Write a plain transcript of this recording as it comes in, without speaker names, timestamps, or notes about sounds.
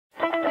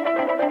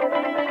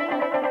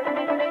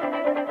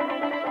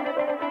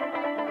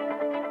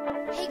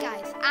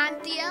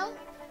Theo,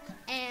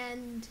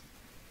 and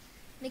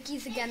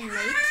Nikki's again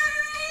late.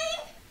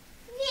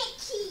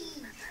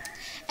 Nikki!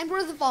 And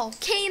we're the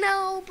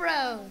Volcano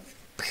Bros.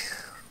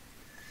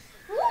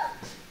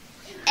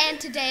 And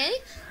today,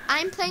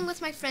 I'm playing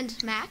with my friend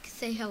Mac.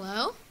 Say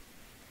hello.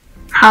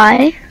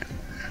 Hi.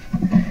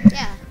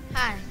 Yeah,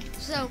 hi.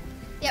 So,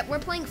 yeah, we're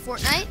playing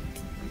Fortnite.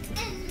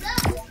 And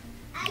look,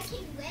 I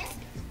can whip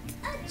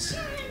a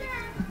channel.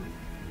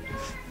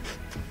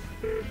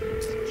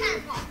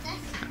 Can't pause this.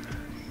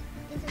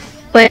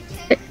 Wait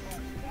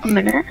a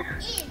minute.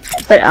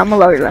 But I'm a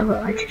lower level,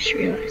 I just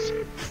realized.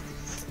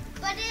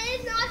 But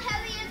it is not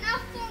heavy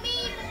enough for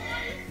me.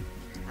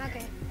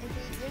 Okay,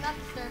 you're not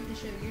starting the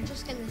show. You're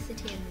just gonna sit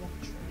here and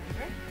watch.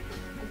 Remember?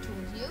 I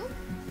told you.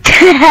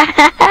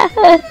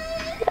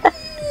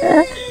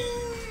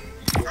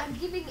 I'm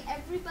giving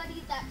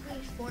everybody that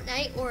plays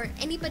Fortnite, or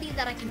anybody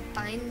that I can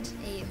find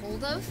a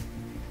hold of,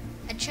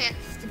 a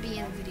chance to be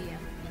in a video.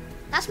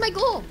 That's my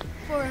goal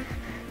for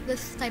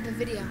this type of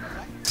video.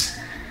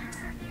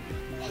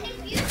 And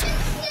if you can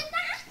see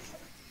that's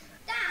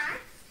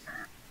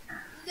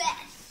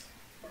this.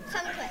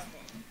 Some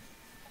question.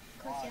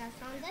 Because you have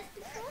found this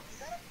before?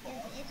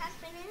 Yes, it has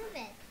been in a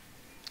bit.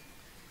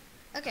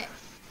 Okay,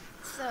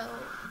 so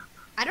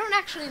I don't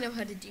actually know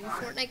how to do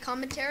Fortnite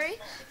commentary,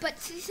 but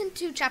season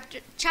 2, chapter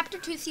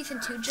 2,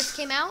 season 2 just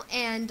came out,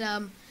 and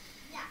Yeah,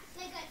 it's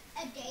like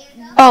a day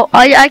ago. Oh,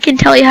 I can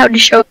tell you how to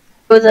show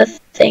the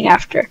thing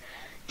after.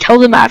 Tell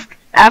them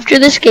after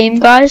this game,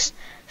 guys.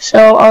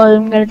 So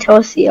I'm gonna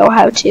tell Theo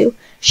how to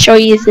show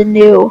you the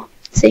new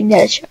thing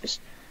that it shows,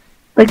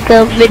 like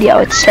the video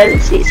instead of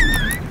the season.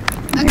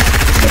 okay.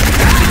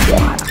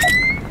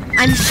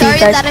 I'm sorry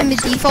that I'm a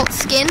default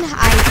skin.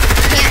 I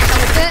can't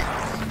help it.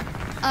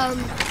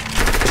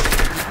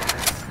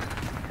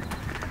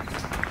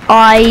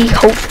 I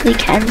hopefully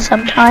can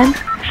sometime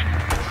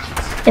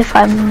if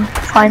I'm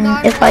fine.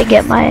 If I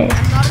get my,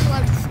 I'm not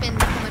allowed to spend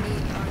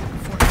money on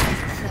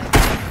Fortnite, so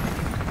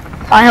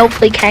I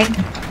hopefully can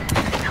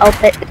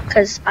help it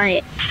because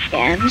I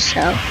am.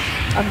 So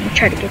I'm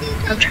trying to get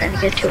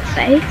to a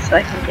Faye so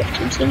I can gift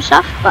him some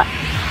stuff. But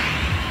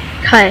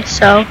okay,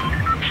 so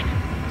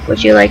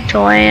would you like to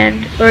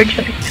land? Where would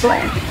you like to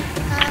land?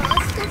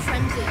 let's go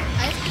friendly. I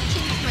have to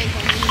change my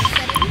volume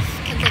settings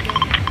because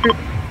I don't.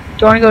 Do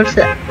you want to go to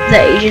the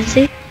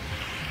agency?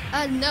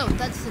 No,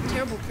 that's a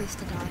terrible place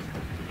to die.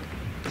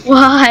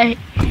 Why?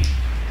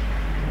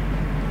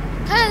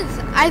 Because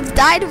I've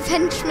died of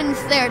henchmen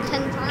there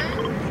 10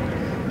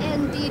 times,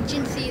 and the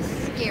agency is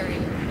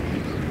scary.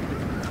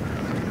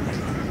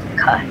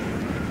 Okay.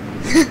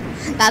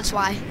 That's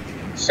why.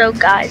 So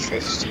guys,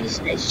 this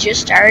season has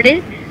just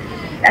started.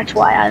 That's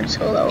why I'm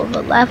so low of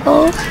a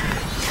level.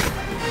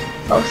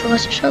 Both of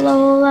us are so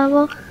low of a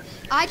level.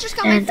 I just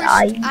got And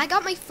I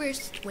got my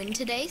first win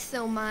today,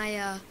 so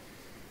my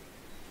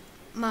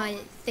my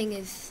thing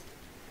is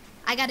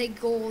I got a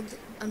gold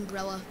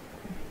umbrella.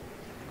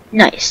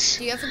 Nice.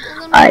 Do you have a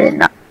gold umbrella? I did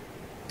not.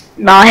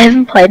 No, I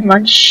haven't played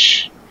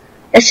much.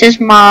 This is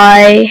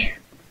my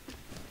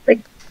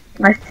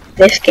my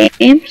 5th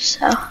game,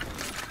 so I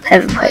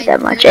haven't played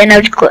that much. And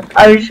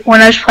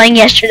when I was playing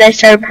yesterday, I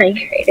started playing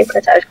creative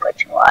because I was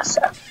glitching a lot,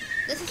 so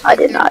This is I my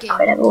did third not game.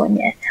 quite have a win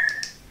yet.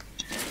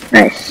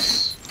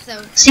 Nice.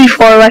 So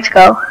C4, let's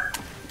go.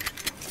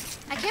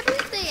 I can't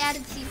believe they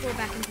added C4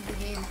 back into the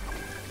game.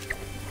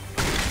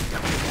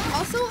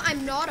 Also,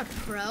 I'm not a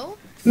pro.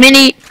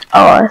 Mini.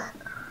 Oh, I have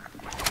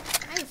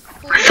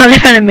I thought I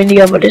found a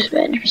minigun, but it's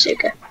been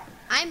bazooka.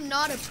 I'm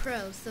not a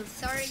pro, so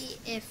sorry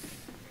if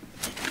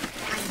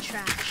I'm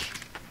trash.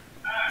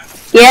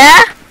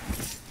 Yeah?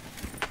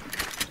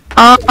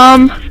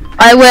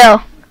 I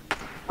will.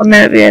 I'm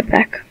gonna be right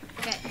back.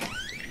 Okay.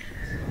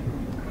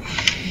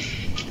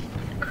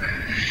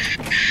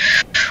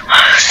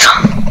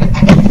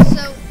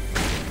 So,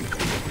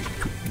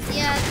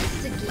 yeah, this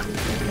is a gaming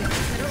video.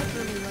 I don't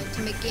really like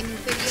to make gaming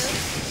videos,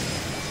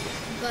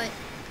 but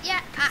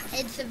yeah,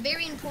 it's a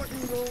very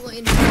important role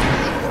in my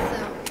life,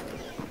 so.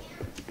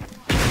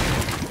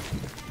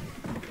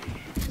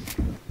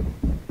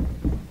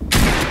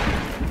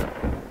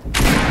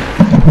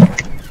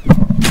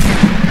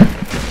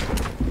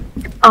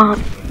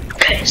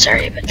 Okay,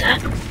 sorry about that.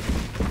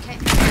 Okay.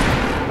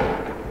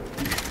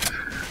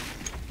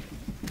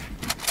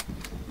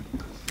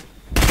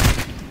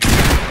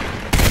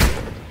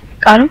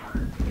 Got him?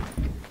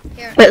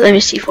 Here. Wait, let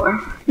me see for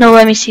him. No,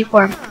 let me see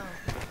for him. Oh.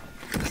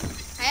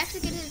 I have to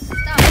get his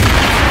stuff.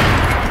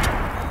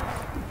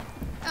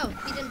 Oh,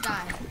 he didn't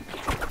die.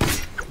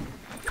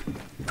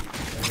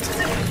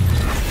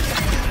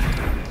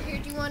 Here,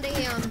 do you want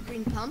a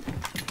green pump?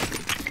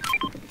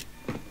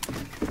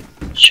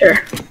 Sure.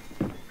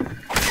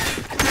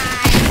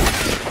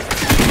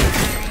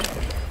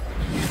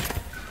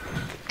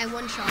 I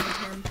one-shotted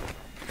him.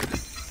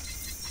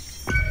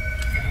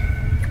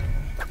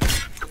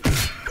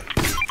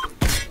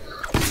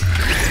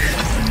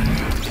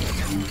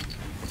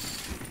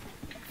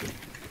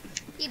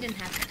 He didn't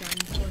have a gun,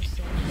 poor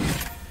soul.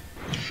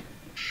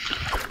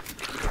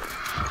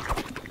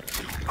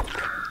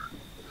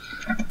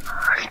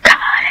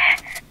 Got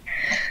it.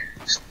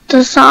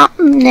 There's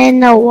something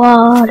in the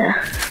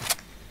water.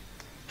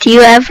 Do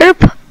you ever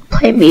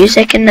play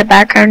music in the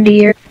background of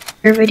your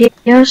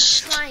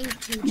videos? Trying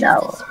to.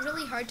 No. It's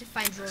really hard to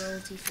find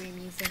royalty-free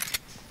music.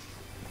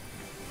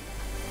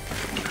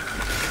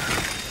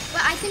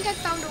 But I think I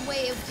found a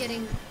way of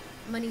getting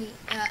money,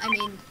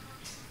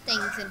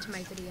 things into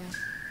my video.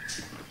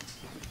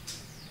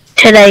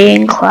 Today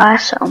in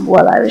class,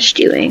 what I was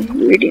doing,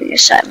 we were doing an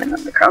assignment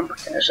on the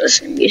Chromebook, and I was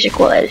listening to music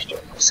while I was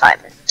doing the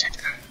assignment.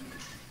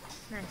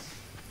 Nice.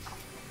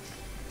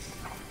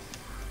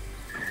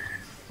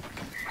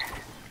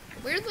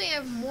 Weirdly, I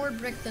have more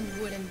brick than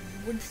wood, and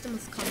wood's the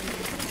most common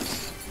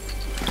resource.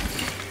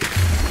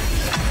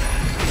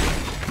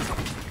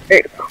 There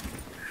you go.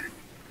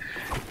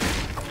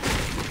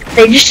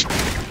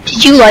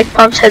 Did you like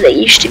pumps how they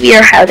used to be,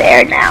 or how they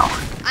are now?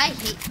 I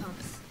hate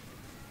pumps.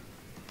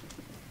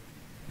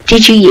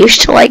 Did you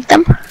used to like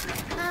them?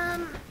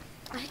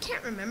 I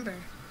can't remember.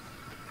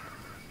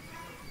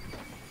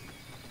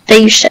 They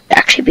used to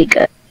actually be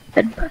good.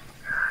 But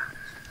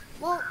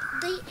Well,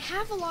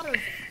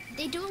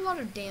 they do a lot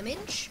of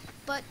damage,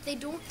 but they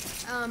don't,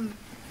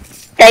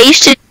 they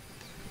used to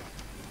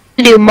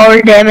do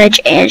more damage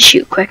and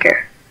shoot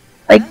quicker.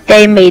 Like,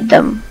 they made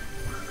them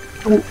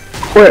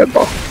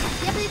horrible.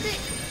 yeah, they did,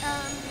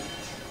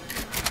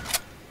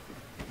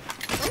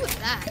 what was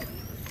that?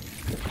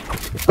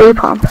 Blue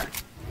pump.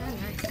 Oh,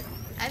 nice.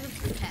 I have a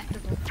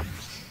protectable.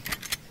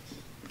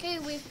 Okay,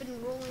 we've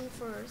been rolling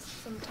for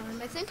some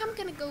time. I think I'm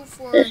gonna go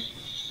for,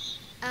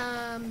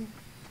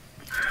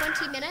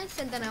 20 minutes,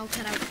 and then I'll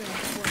cut out the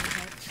boring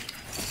parts.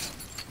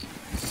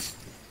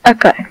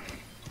 Okay.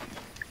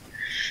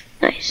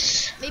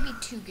 Nice. Maybe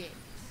 2 games.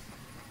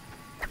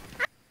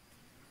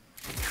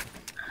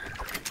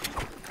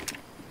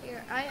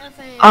 Here, I have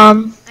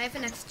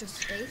an extra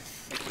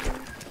space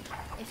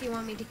if you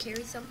want me to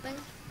carry something.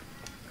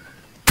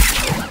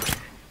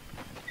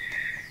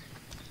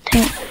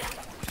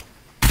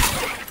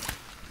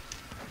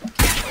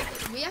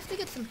 We have to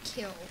get some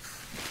kills.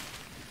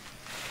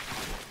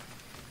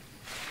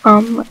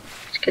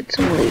 Let's get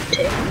some loot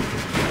too.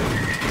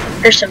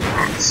 There's some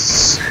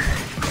mats.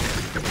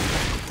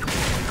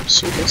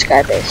 Super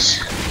sky base.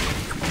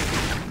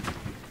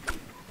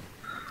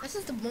 This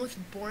is the most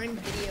boring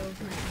video of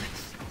my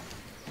life.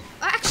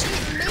 Well, actually,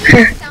 it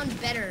may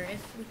sound better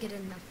if we get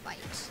in a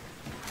fight.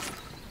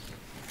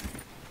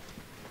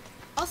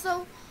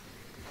 Also,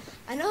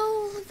 I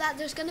know that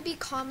there's gonna be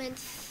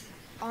comments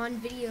on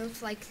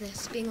videos like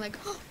this being like,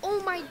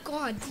 oh my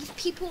god, these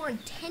people are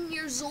 10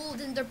 years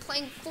old and they're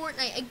playing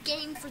Fortnite, a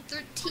game for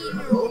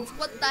 13-year-olds.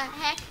 What the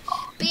heck?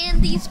 Ban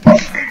these people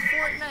from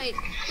Fortnite.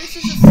 This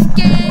is a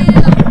scam.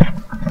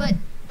 But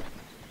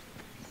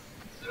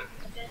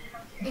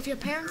if your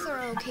parents are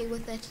okay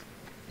with it,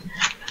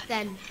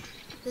 then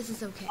this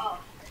is okay.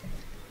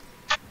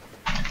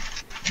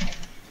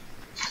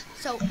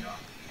 So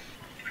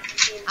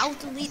I'll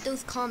delete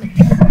those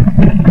comments.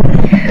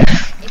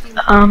 If you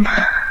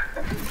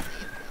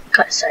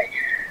God, sorry.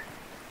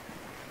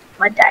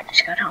 My dad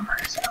just got home,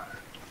 so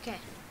okay.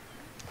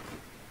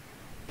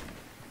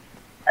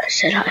 I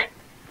said hi.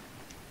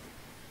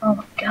 Oh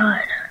my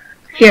god.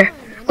 Here,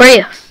 where are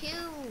you?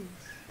 Kills.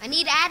 I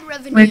need ad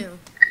revenue.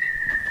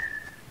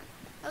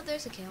 Oh,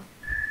 there's a kill.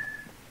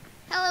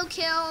 Hello,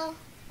 kill.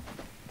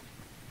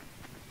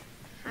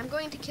 I'm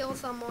going to kill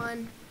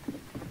someone.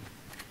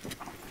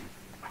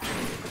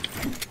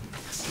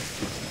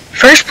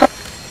 First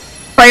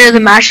player of the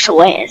match to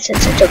win,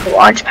 since I took a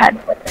launch pad.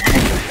 What the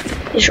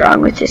heck is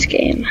wrong with this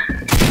game?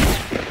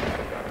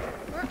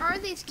 Where are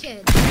these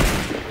kids?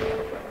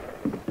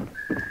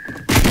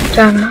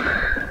 Don't know.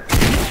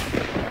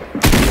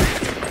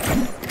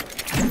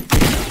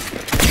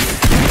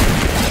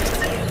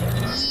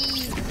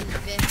 Easy,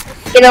 Vic.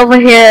 Get over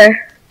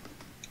here.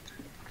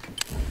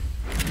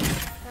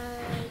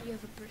 You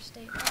have a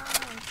birthday. Oh,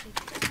 I'll take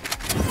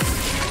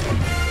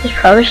that. There's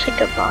probably just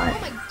like a bot. Oh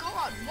my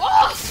god,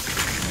 wasp!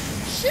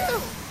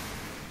 Shoot!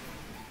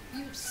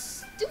 You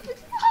stupid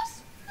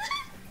wasp!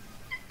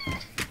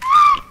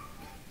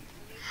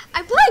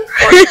 I'm playing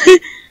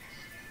Fortnite!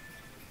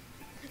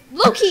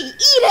 Loki, eat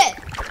it!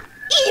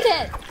 Eat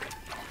it!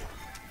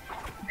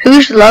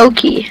 Who's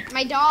Loki?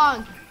 My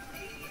dog.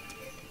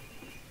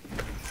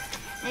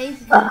 And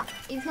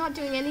he's not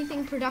doing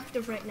anything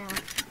productive right now.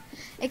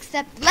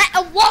 Except let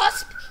a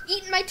wasp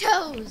eat my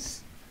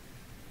toes.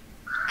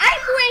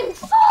 I'm wearing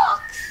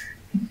socks!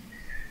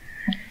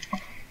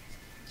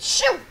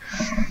 Shoot!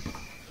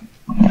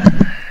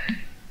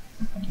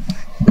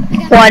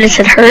 Why does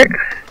it hurt?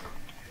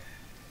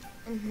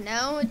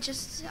 No, it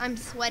just, I'm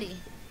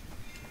sweaty.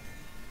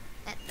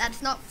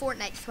 That's not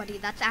Fortnite sweaty,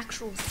 that's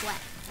actual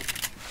sweat.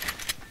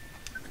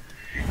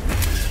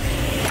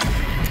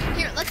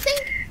 Here, let's see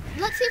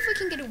if we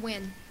can get a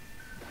win.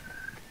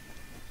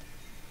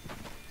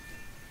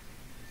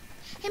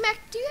 Hey Mac,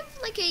 do you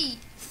have like a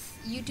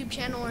YouTube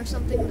channel or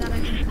something that I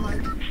can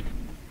plug?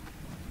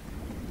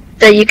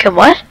 That you can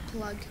what?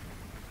 Plug.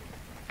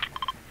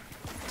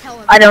 Tell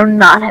him. I do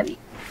not have a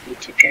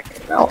YouTube channel.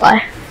 No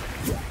lie.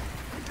 Just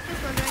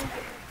wondering.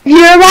 If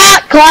you're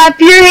not, clap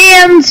your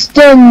hands.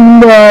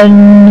 Dun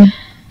dun.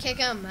 Kick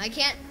him. I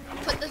can't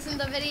put this in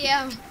the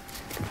video.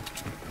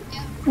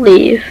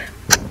 Leave.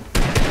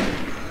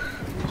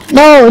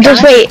 No,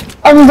 just wait.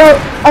 I'm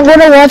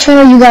gonna watch one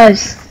of you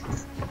guys.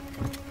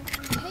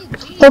 Hey,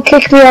 G. Don't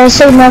kick me. I'll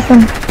say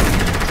nothing. But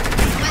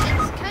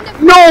it's kind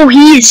of... No,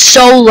 he is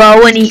so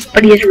low, but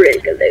he has really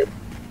good loot.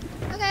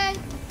 Okay.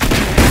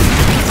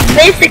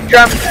 Basic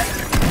drum gun.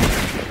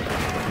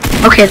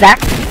 Okay,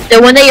 the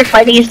one that you're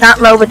fighting is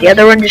not low, but the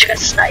other one just got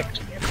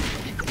sniped.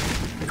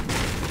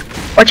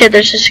 Watch out,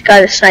 there's this guy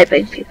that's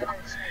sniping people.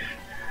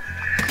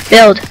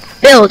 Build.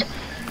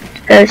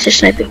 It's just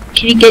sniping.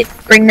 Can you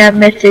bring that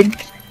mythic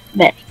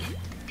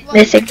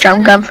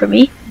drum gun for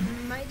me?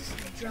 Mighty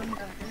drum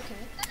gun, okay.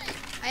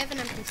 I have an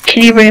empty.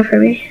 Can you bring it for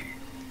me?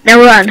 Now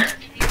run. Where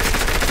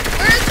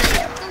is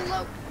it?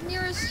 The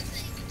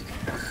nearest...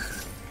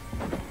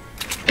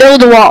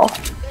 Build a wall.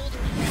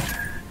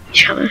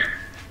 He's coming.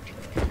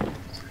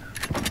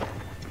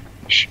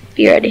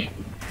 Be ready.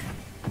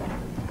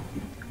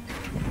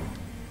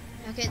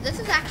 Okay, this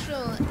is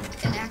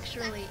an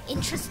actually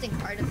interesting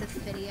part of this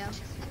video.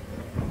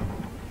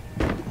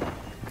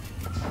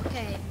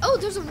 Okay. Oh,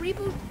 there's a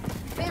reboot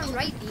fan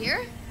right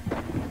here?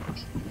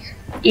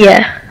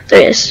 Yeah,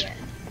 there is.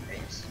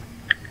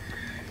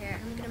 Here,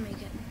 I'm gonna make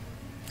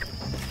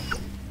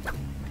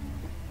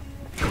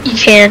it. You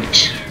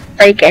can't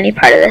break any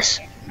part of this.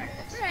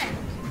 Frick.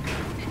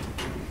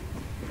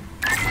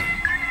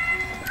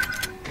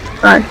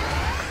 Run.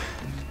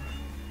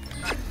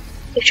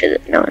 Make sure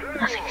that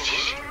nothing's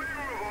easy.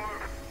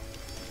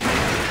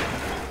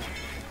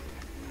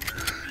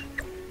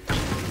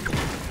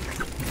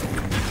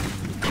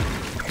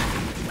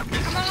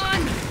 Come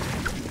on!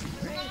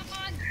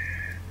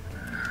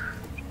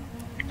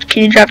 Can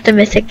you drop the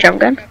mythic drum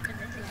gun?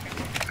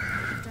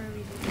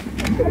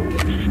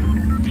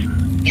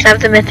 Can I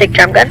have the mythic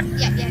drum gun?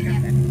 Yeah.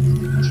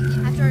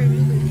 After I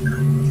reboot.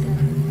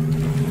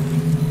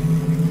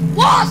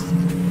 Wasp!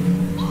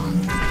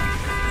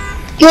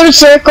 Go to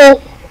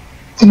circle.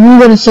 You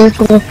go to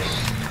circle.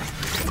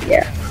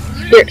 Yeah.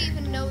 You don't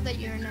even know that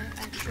you're not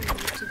actually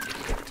YouTube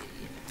video,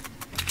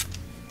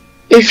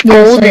 do you? It's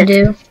golden. Yes, I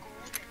do.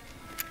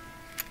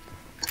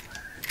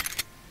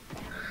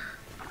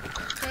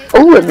 Okay.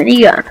 Oh, a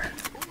minigun.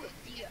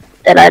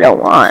 That I don't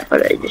want,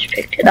 but I just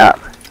picked it up.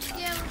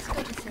 Yeah, let's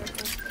go to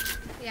circle.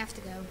 We have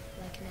to go,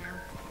 like now.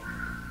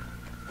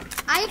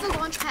 I have a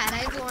launch pad.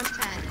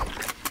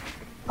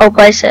 Oh,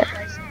 place it.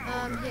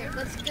 Here,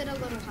 let's get a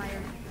little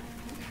higher.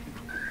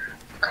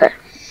 Okay.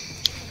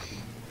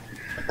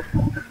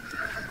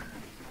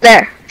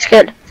 There, it's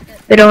good.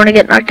 We don't want to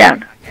get knocked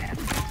down.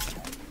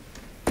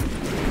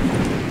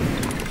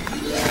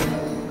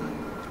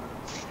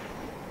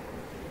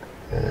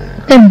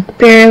 It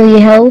barely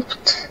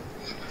helped.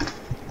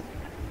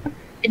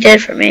 It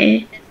did for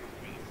me.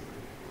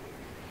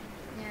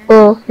 Yeah.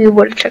 Well, we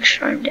would have took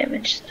storm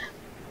damage.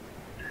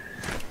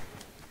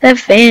 That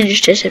fan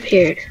just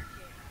disappeared.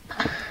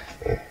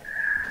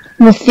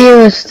 The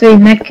Theo is 3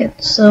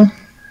 mechits, so.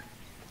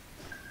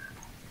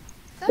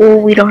 Well,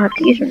 we don't have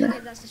to use them now. Okay,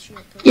 that's the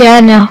shield, please. Yeah,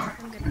 I know.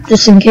 I'm good.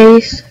 Just in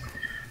case.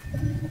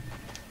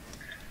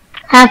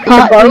 Have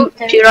pot. Boat.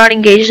 Do not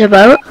engage the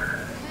boat.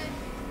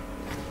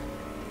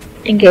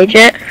 Engage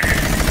it.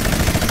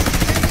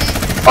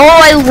 Oh,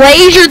 I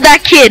lasered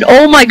that kid.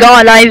 Oh my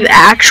god, I have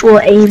actual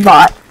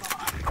aimbot.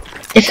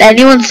 If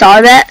anyone saw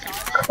that,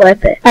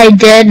 clip it. I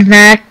did,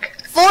 Mac.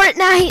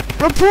 Fortnite,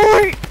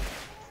 report!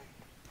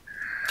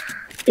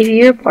 If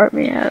you report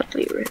me, I'll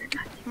be really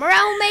nice.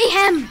 Morale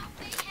mayhem!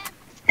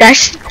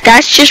 That's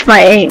just my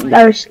aim.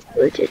 That was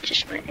legit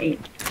just my aim.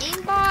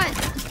 Aimbot!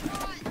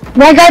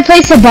 That guy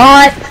placed a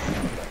bot.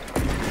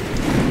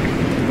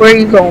 Where are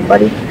you going,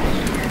 buddy? You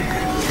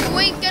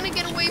ain't gonna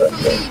get away from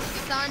me,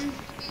 son.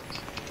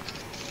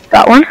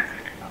 Got one?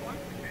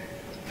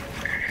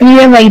 You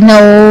have like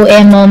no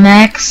ammo,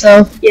 Max,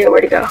 so. Yeah,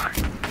 where'd it go?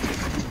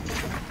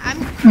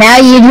 Now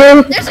you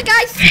do. There's a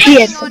guy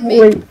sweating on me.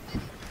 Wait.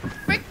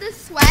 Frick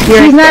this sweat.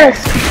 He's not a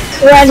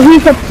sweat,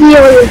 he's a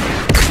peely.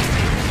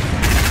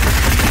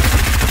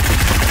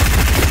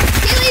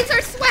 Peelies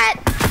are sweat.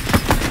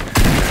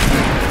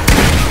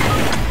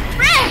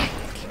 Frick!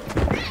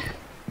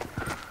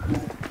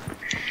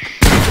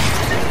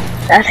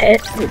 That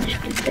hit. We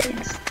just did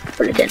things.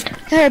 But it didn't.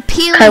 They're a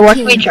peely. Okay, watch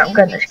me jump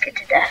gun this kid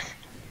to death.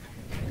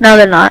 No,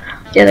 they're not.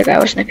 The other guy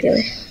wasn't a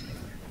peely.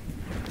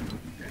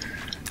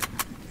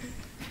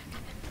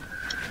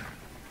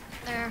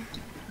 There.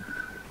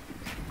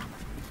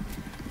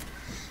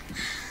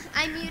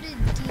 I muted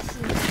DC.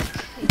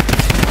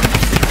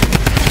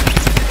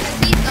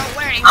 He's not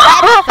wearing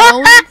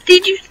headphones.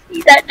 Did you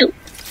see that?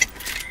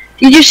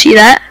 Did you see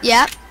that?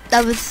 Yep,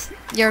 that was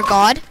your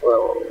god.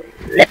 Whoa,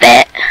 flip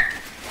it.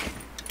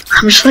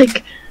 I'm just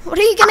like, What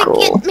are you gonna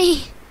cool. get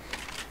me?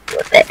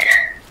 Flip it.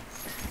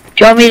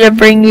 Do you want me to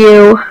bring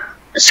you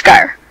a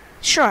scar?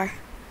 Sure.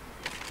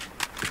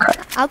 Okay.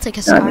 I'll take a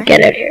Let scar. me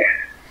get it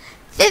here.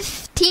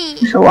 15.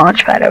 There's a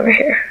launch pad over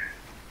here.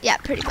 Yeah,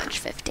 pretty much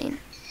 15.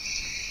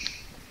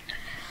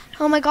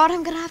 Oh my god,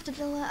 I'm gonna have to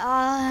do it.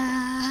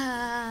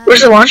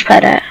 Where's the launch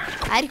pad at?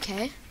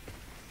 Okay.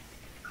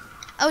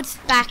 Oh, it's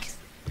back.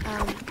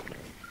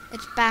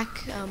 It's back.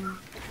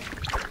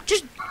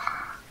 Just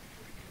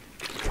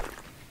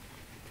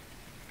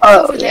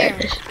Oh, over yeah, there.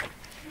 it is.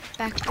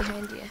 Back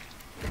behind you.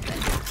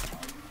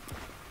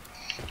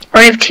 I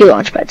only have 2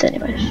 launch pads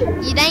anyways.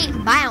 It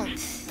ain't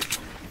bounce.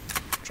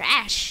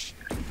 Trash.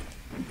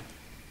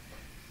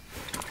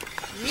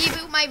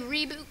 Reboot my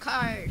reboot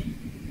card.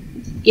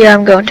 Yeah,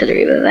 I'm going to the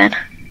reboot van.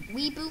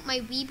 Reboot my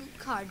reboot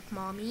card,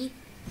 mommy.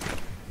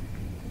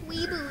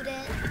 Reboot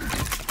it.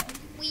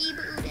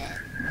 Reboot it.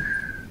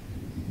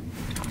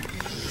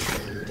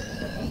 Reboot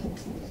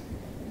it.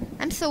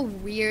 I'm so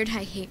weird,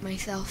 I hate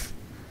myself.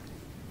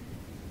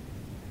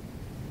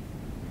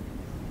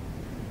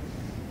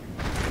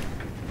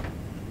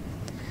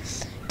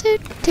 Do,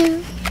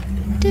 do,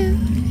 do,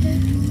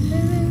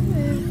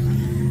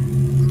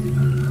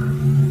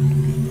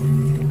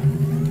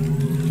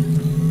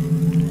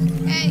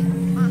 Hey,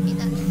 mommy,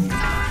 that's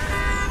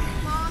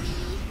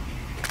mommy.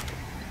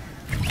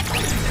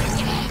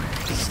 Yeah,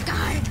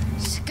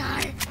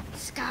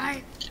 Scar.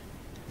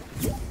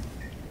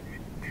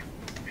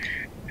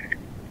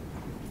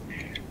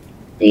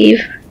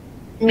 Leave.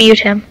 Mute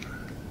him.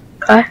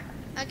 Okay.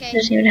 Okay,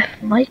 Doesn't even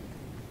have a mic.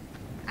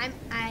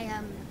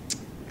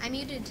 I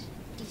muted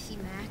DC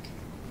Mac.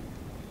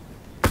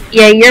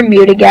 Yeah, you're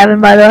muted, Gavin,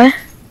 by the way.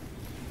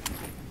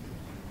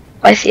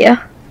 I see ya.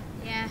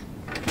 Yeah,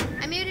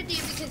 I muted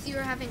you because you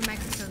were having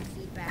microphone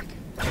feedback.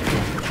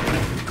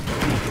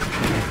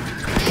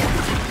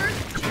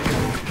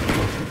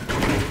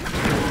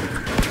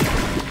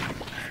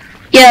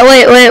 Yeah,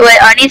 wait.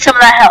 I need some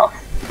of that health.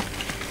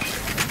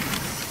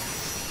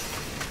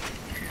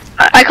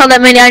 I call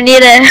that mini. I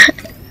need it.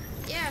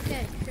 Yeah,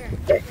 okay, sure.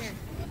 Here.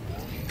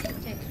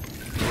 Okay.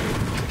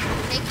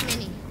 Take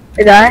mini.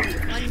 The guy? 1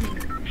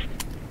 minute.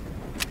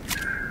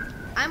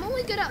 I'm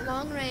only good at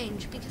long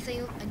range because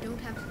I don't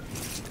have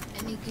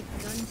any good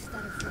guns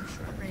that are for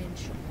short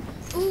range.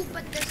 Ooh,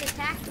 but there's a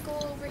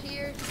tactical over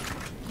here.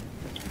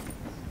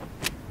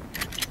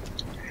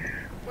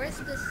 Where's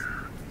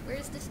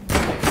this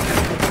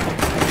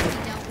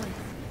dealt with?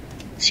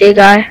 See a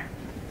guy?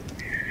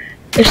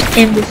 There's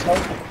imbecile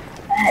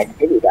that had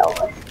to be dealt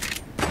with.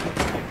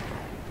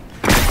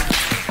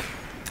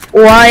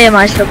 Why am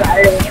I so bad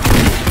at it?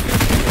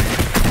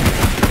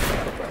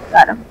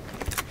 Got him.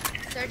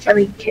 Search Let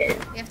him. me kid.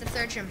 We have to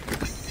search him.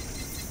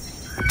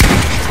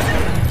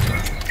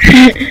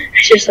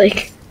 It's just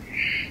like,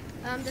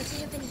 Does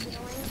he have any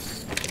healing?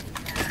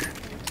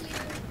 Thank you.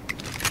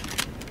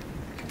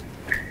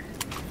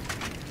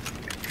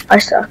 I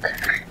suck.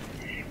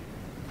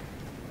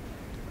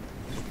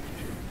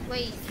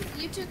 Wait,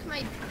 you took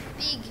my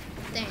big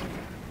thing.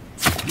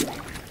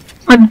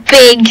 A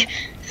big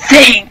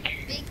thing.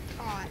 Big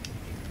pot.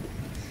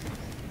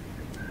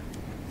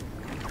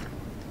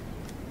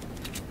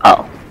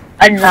 Oh,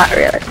 I did not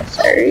realize that.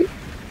 Sorry.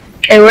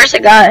 Okay, where's the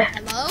guy?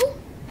 Hello?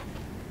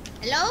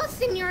 Hello,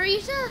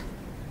 senorita?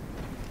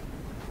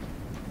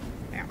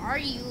 Where are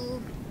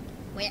you?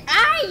 Where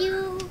are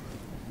you?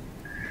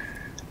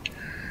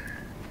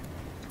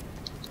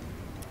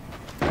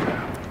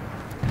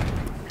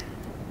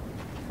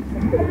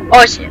 Oh,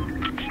 I see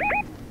him.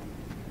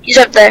 He's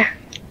up there.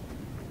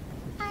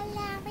 I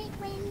love it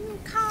when you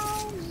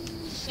call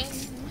me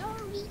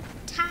senorita,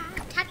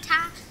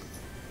 ta-ta.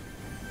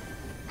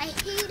 I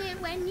hate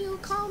it when you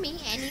call me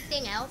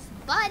anything else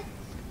but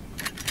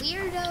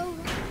weirdo,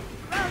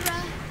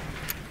 rara.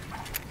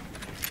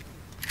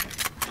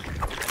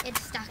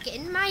 It's stuck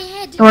in my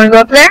head. You wanna go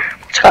up there?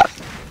 Let's go.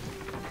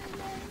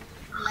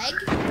 Leg?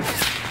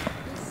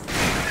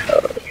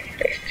 Holy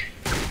frick.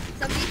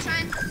 Somebody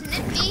trying to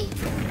snip me?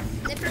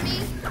 Snipper me?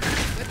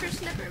 Whipper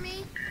snipper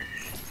me?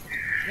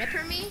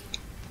 Ripper me?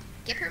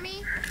 Gipper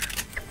me?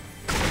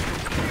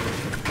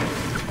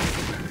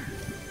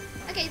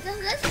 Okay, so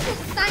this is a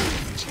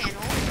science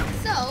channel,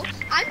 so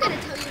I'm gonna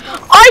tell you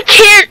about I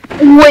can't.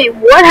 Wait,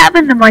 what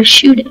happened to my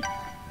shooting?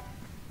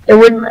 It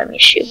wouldn't let me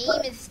shoot.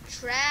 aim is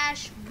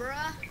trash,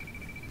 bruh.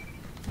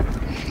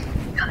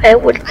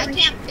 It wouldn't I let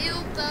me shoot. can't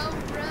build though,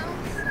 bro,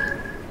 so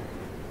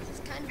this is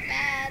kind of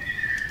bad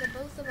for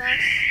both of us.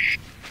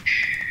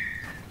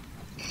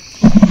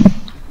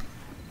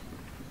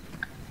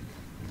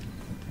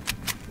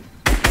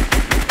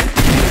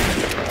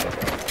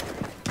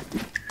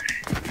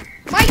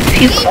 My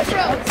game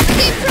froze! My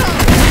game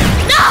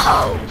froze!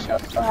 No! So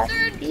it still has to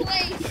Third be.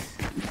 place!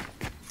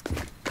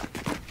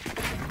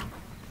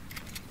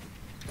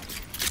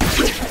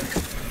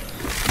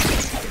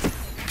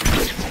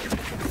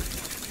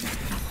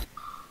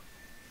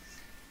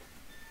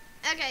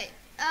 Okay,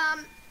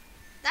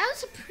 that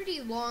was a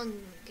pretty long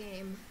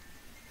game.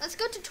 Let's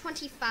go to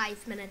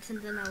 25 minutes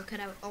and then I'll cut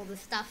out all the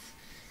stuff.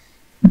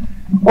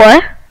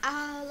 What?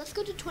 Let's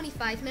go to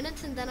 25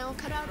 minutes and then I'll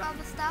cut out all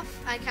the stuff.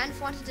 I kind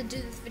of wanted to do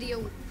this video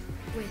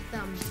with,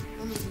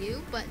 only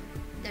you, but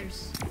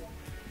there's,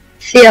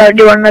 See, I'll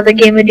do another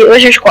game of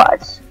duos or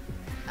squads.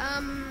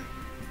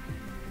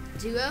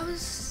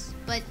 duos,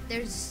 but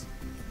there's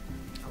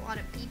a a lot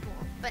of people,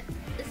 but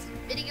this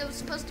video is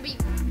supposed to be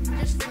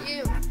just for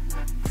you.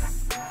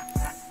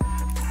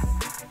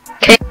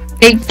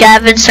 Okay,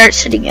 Gavin, start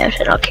sitting out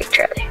and I'll kick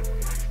Charlie.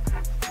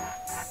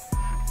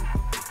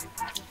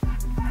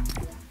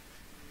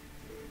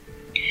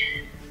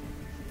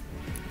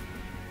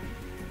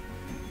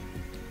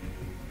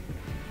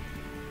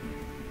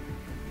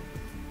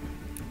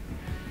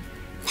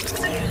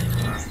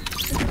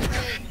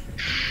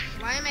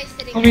 Why am I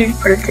sitting I need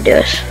to put it to do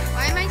this.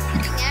 Why am I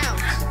sitting out?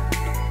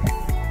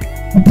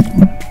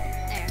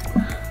 There.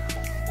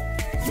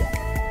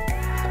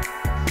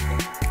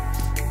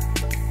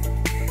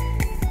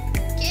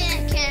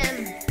 Kick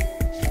him.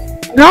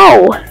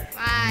 No!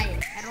 Why?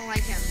 I don't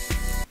like him.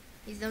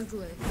 He's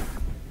ugly.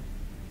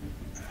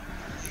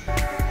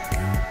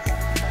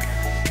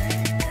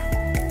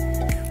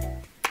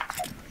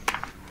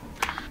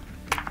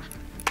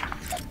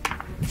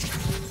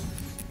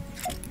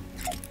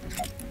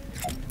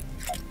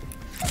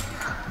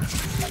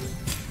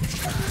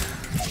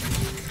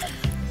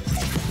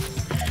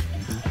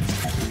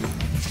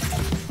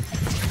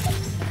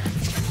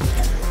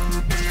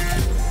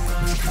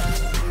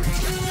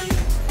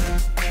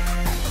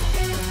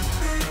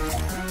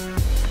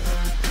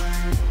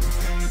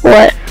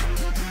 What?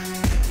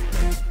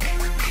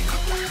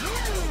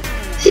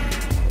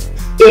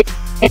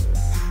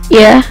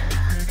 Yeah.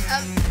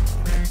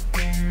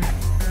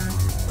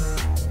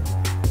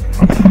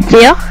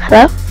 Theo?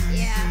 Hello?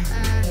 Yeah, it's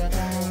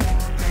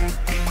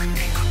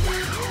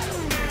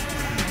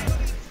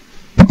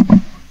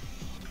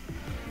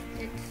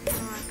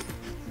not.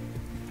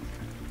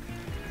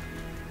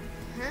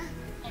 Huh?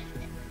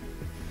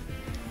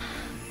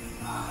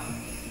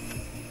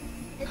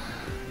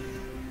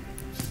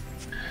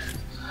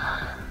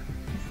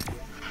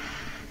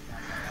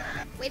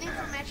 Waiting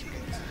for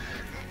matchmaking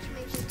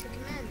to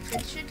commence.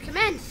 It should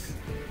commence.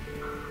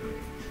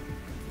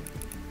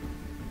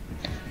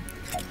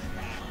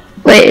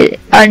 Wait,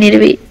 I need to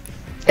be.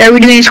 Are we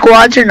doing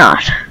squads or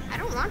not? I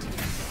don't want to do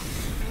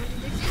squads. I want to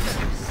do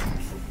duos.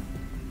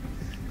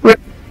 We're,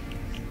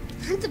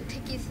 I'm the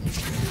pickiest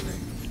YouTuber.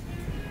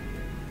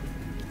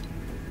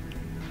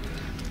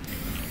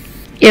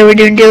 yeah, we're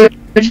doing duos.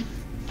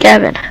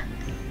 Gavin.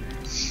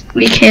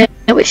 We can't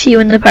with you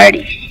in the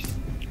party.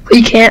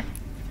 We can't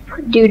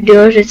do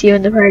duos with you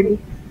in the party.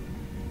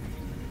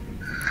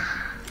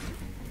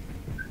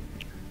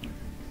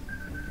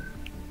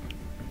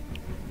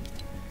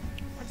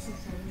 What's his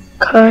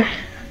name?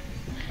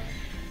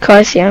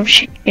 Cause yeah, I'm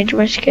changing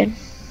my skin.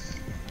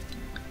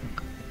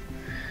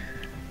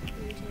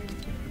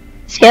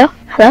 Theo?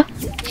 Hello?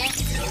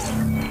 Yes.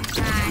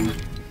 Hi.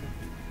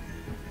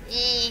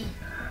 Eh.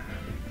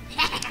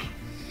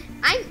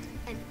 I'm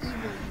an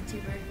evil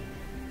YouTuber.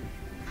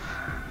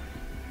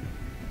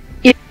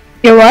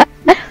 You're what?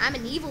 I'm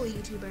an evil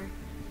YouTuber.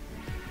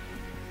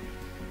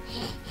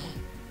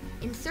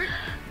 Insert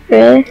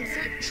Really?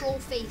 insert troll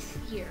face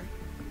here.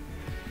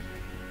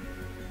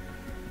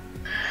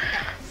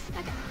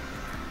 Okay.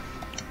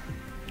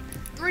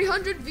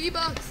 300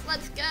 V-Bucks,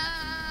 let's go!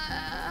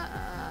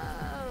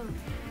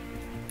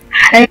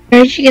 How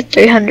did you get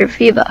 300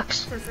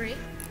 V-Bucks? For free.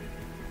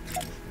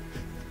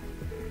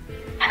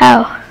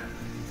 How?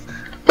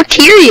 What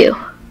tier are you?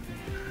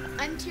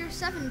 I'm tier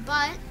 7,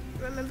 but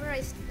remember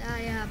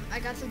I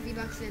got some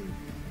V-Bucks in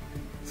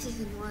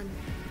season 1.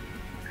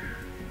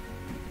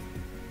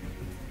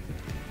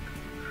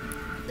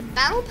 The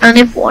battle I pass. only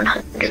have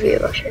 100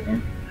 V-Bucks right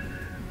now.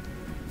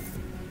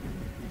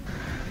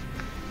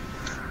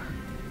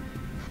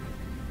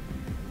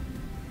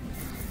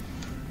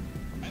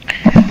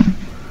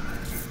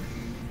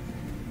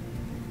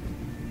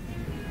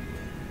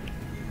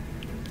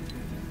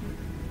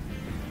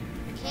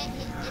 I can't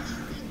hit any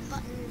of these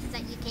buttons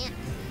that you can't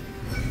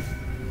see.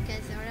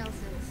 Because or else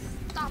it'll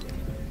stop.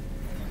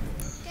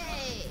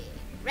 Okay.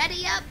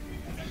 Ready up.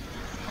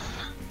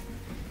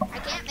 I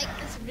can't make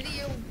this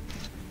video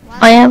while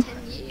I am.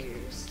 10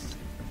 years.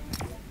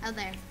 Oh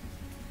there.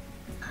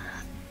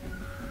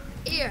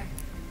 Here.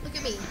 Look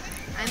at me.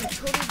 I'm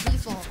total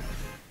default.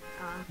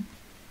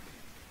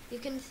 You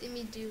can see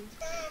me do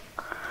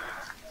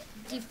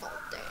default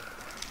there.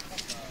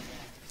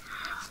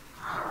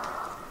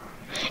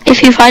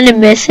 If you find a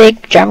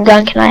mythic drum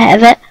gun, can I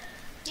have it?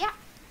 Yeah.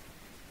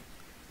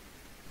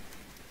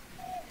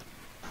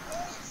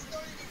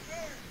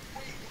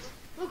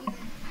 Look.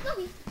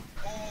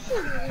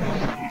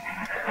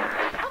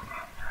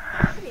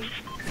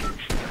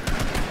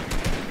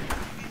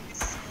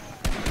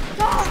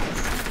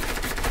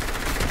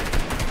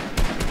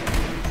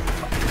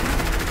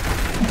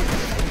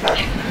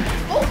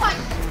 Oh my!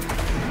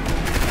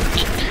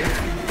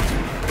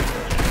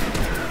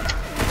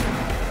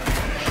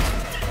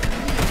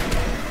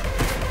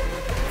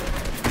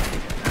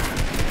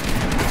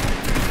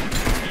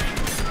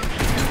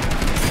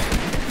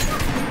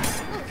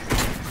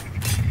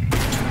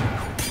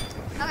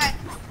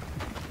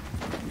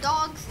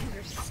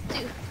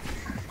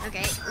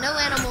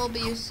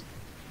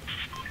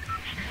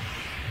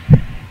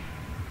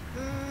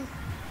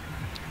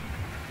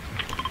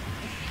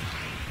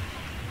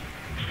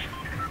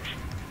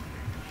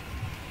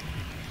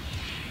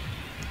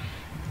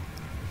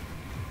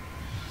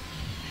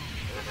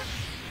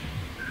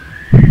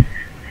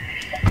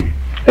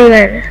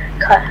 Even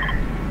cut.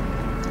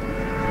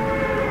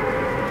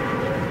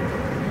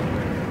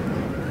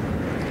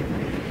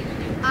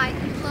 I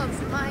love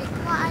my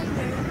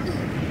glider.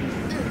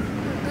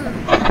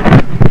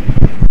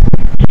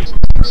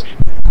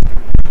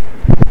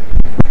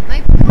 My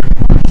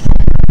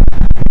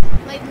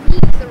might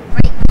need the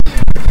right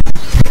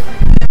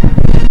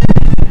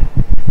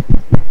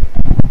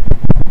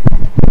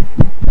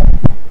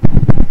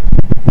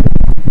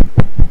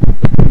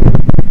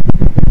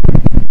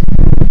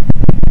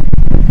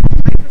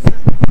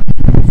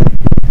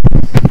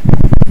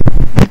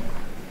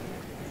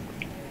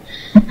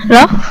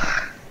Hello?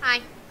 Hi.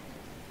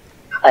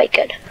 Hi,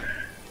 good.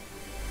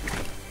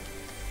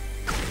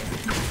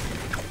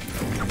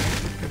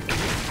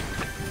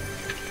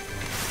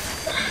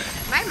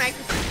 My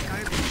microphone's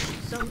garbage,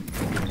 so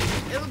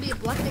it would be a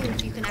blessing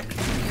if you can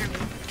actually hear me.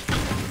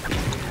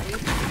 Yeah, you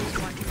can just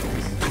watch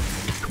this.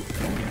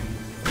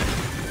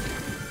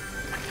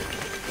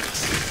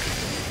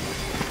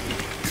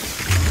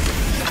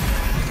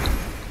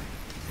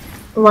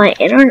 My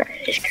internet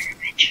is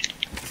garbage.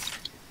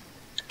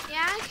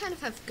 Yeah, I kind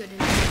of have good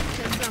internet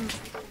because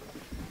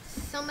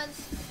some is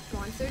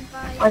sponsored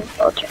by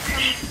Unfiltered.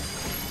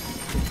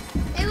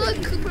 Hey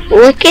look, Cooper would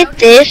Look be proud at of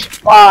this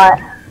spot.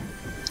 me.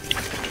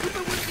 Cooper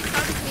would be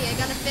proud of me. I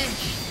got a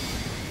fish.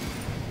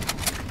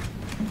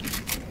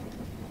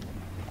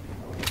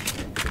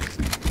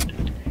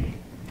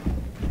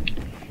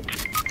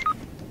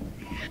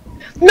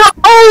 No!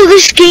 Oh,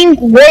 this game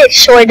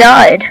glitched, so I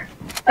died.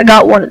 I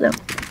got one of them.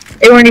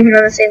 They weren't even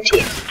on the same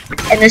team.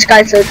 And this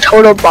guy's a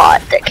total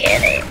bot that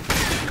can't aim.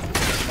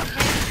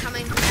 Okay,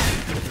 coming.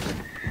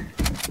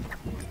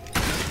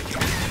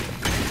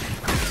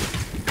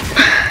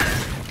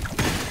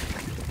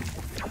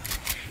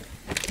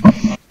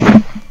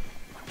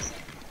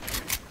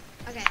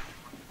 Okay.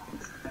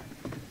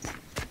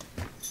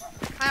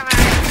 Alright.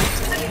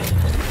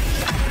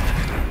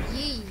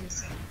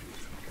 Yeez.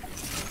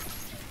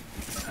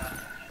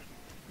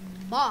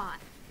 Bot.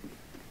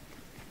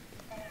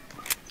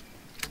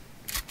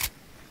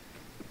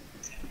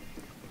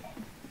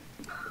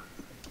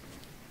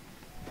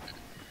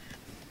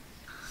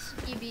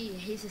 CB,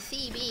 he's a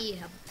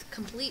CB, a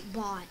complete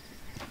bot.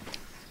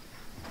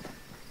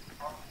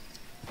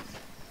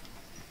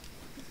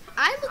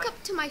 I look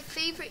up to my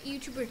favorite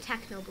YouTuber,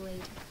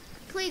 Technoblade.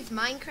 He plays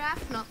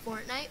Minecraft, not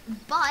Fortnite,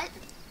 but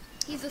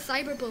he's a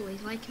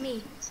cyberbully like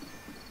me.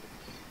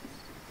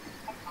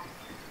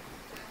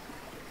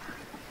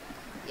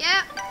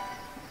 Yeah.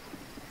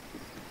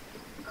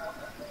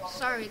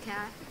 Sorry,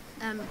 cat.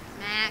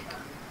 Mac.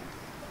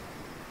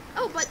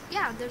 Oh, but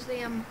yeah, there's the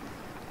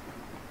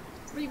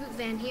reboot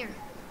van here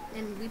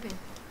in Weeping.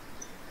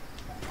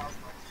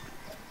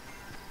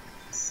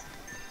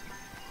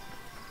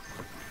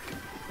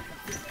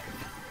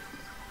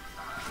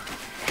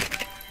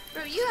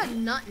 Bro, you had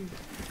nothing.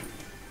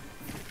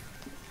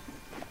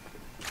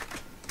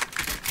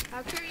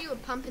 How care you were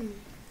pumping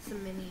some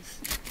minis?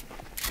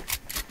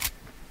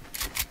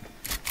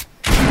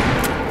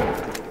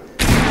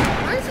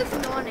 Where's this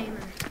non-aimer?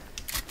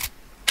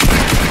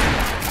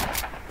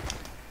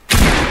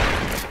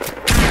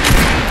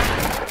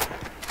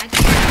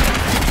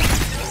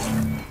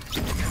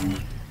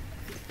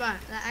 But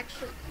that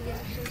actually, we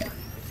actually got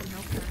some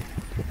help there.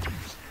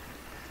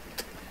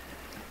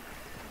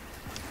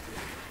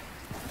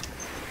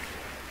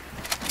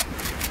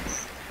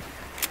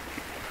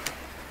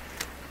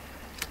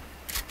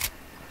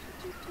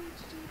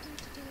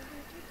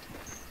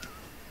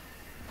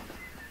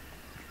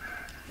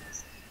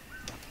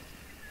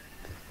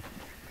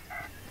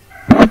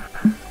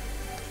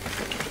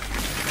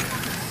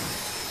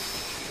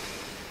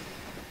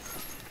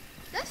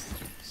 This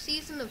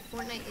season of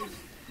Fortnite is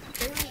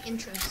very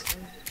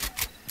interesting.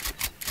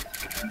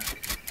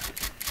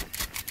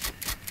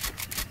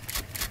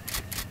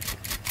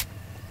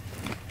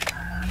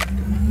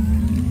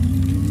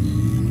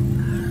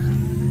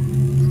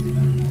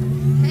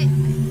 Hey,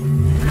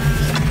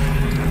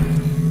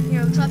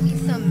 here, I'll drop you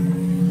some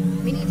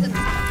minis at the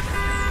top.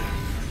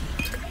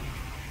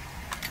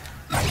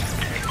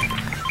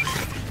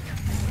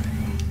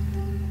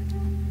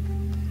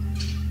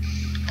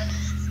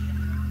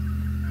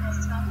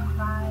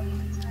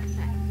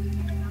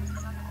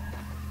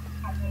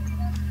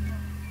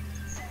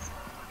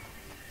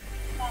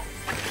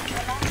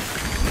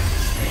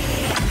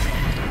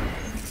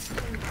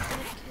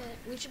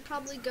 We should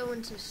probably go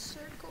into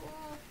circle.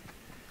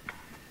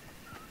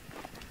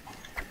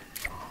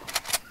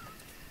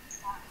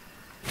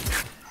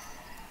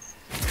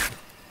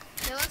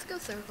 Yeah, let's go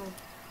circle.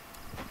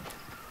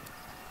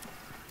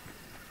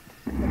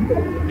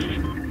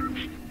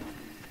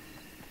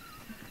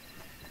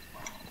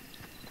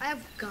 I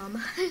have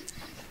gum. It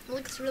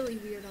looks really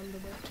weird on the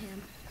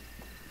webcam.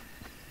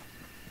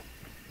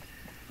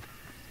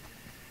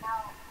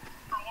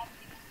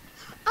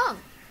 Oh!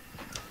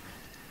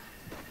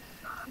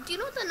 Do you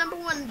know what the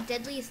 #1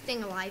 deadliest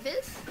thing alive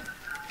is?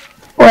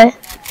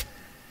 What?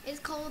 It's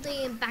called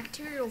a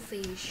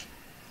bacteriophage.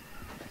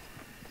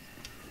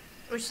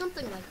 Or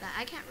something like that.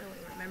 I can't really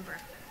remember.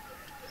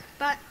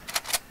 But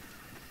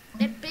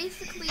it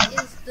basically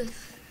is this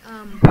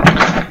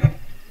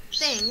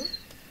thing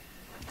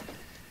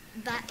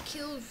that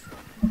kills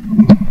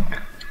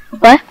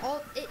What?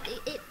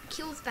 it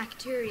kills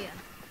bacteria.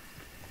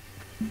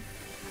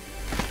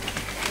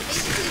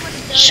 Basically what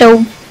it does So,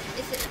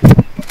 is it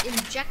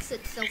injects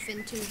itself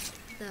into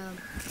the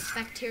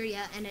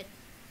bacteria and it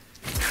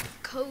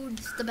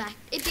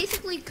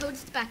basically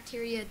codes the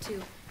bacteria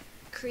to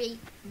create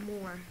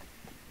more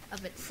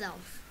of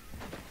itself.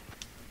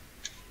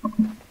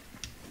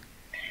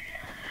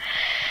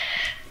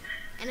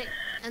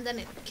 And then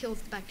it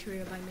kills the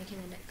bacteria by making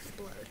it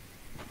explode.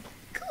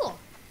 Cool.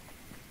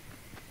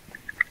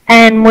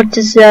 and what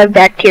does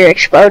bacteria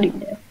exploding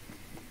do?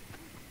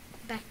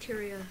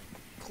 Bacteria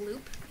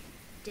gloop,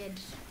 dead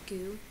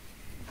goo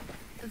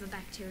of a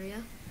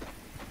bacteria.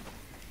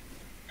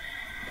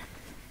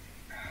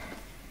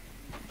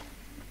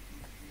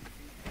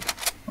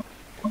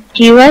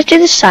 Do you guys do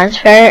the science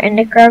fair in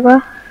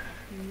Nicaragua?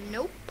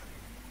 Nope.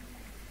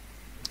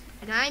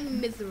 And I'm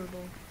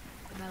miserable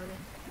about it.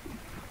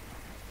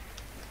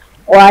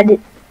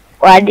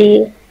 Why do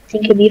you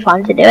think it'd be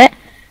fun to do it?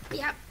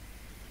 Yep.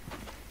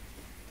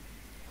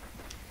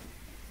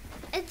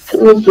 It's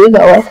Who would you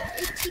go with?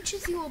 It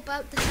teaches you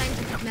about the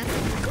scientific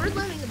method. We're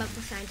learning about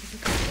the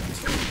scientific method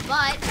too,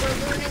 but we're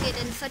learning it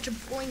in such a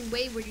boring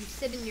way where you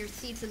sit in your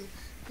seats and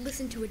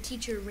listen to a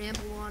teacher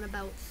ramble on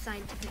about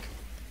scientific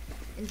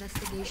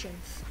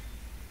investigations.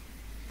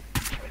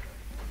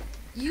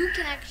 You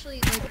can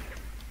actually, like...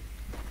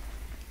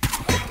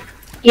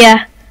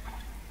 Yeah.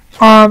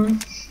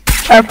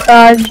 Our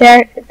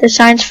project, the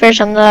science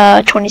fair's on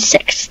the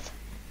 26th.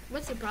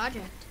 What's your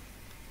project?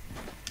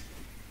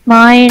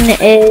 Mine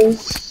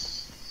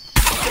is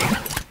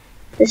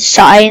the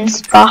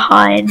science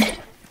behind,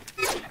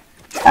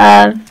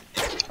 well,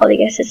 I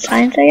guess it's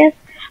science, I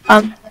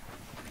guess.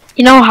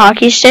 You know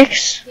hockey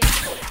sticks? Yeah.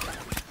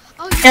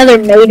 Oh, You know they're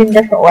made in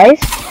different ways.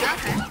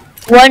 okay.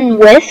 One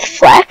with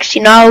flex,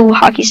 you know how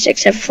hockey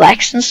sticks have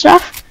flex and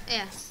stuff?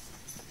 Yes.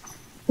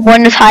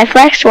 One with high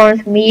flex, one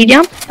with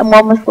medium, and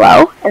one with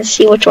low, and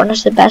see which one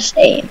has the best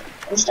aim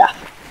and stuff.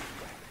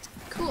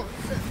 Cool.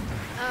 So,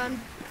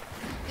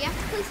 you have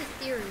to place a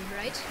theory,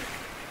 right?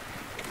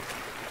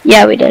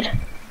 Yeah, we did.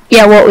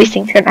 Yeah, what we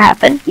think's gonna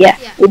happen. Yeah,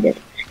 Yeah. we did.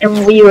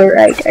 And we were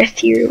right. Our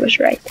theory was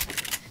right.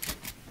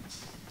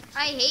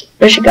 I hate...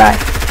 There's a guy.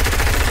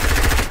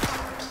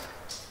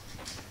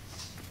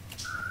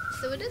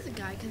 So it is a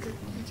guy because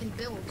he can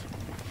build.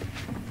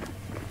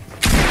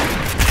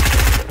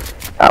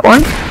 Got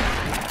one.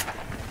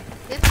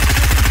 Yep.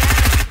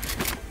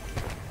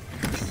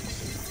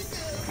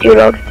 Dude,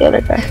 I'll get the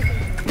other guy.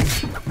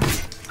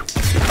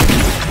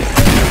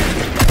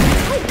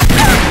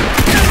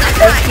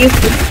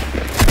 Thank you.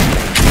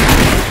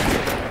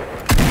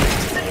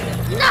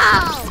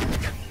 No!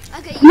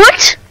 Okay,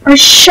 What? I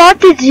shot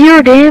did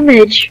 0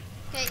 damage.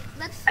 okay,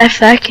 let's F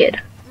that kid.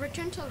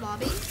 return to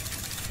lobby.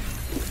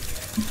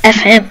 F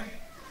him.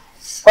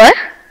 What?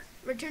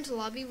 Return to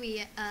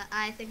lobby.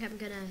 I think I'm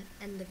gonna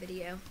end the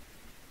video.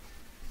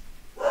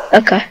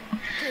 Okay.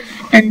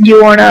 And do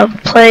you wanna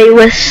play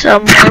with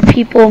some more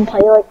people and play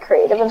like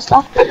creative and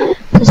stuff?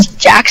 Because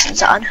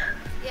Jackson's on.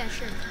 Yeah,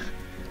 sure.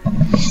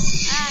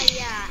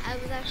 Yeah, I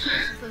was actually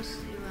supposed to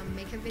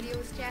make a video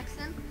with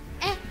Jackson.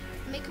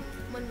 Make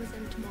one with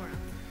him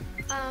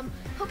tomorrow.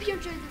 Hope you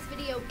enjoyed this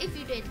video. If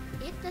you did,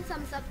 hit the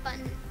thumbs up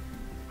button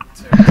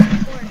to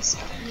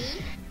support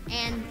me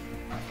and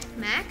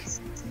Mac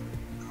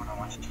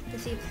to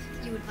see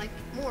if you would like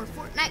more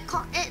Fortnite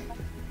content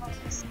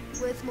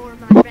with more of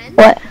my friends.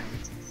 What?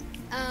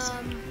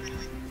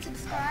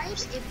 Subscribe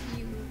if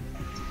you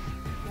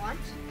want.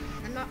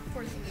 I'm not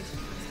forcing you to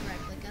subscribe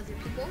like other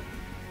people.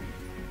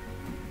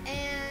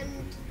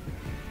 And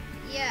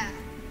yeah.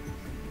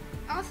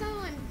 Also,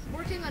 I'm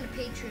working on a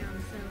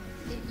Patreon, so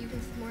you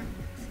can support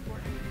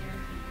me there.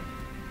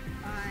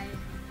 Bye.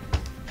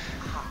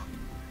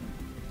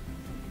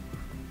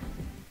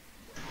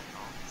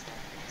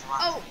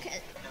 Oh, okay.